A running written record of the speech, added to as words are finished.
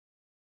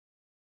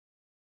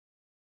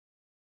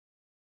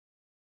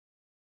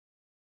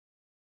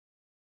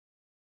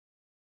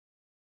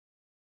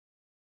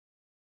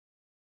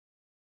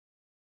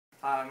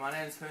Hi, my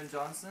name is Hearn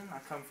Johnson. I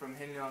come from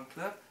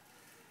Helpende.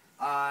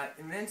 I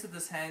invented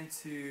this hand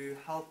to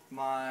help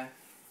my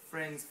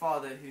friend's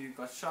father who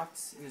got shot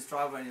in his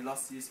driveway and he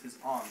lost the use of his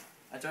arm.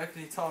 I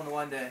jokingly told him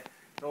one day,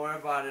 don't worry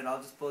about it, I'll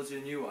just build you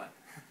a new one.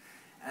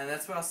 And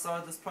that's where I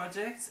started this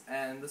project,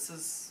 and this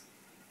is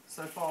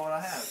so far what I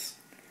have.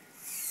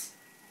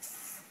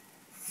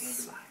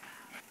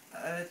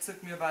 It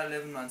took me about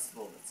 11 months to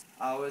build it.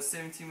 I was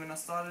 17 when I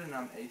started and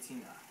I'm 18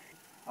 now.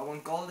 I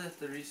won gold at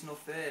the regional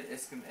fair at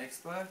Eskom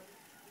Expo.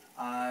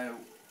 I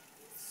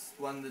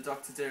won the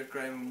Dr. Derek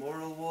Gray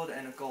Memorial Award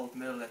and a gold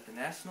medal at the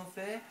national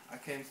fair. I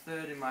came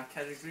third in my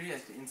category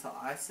at the Inter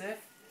ISEF,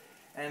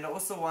 and I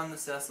also won the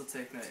Sassel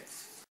Techno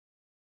X.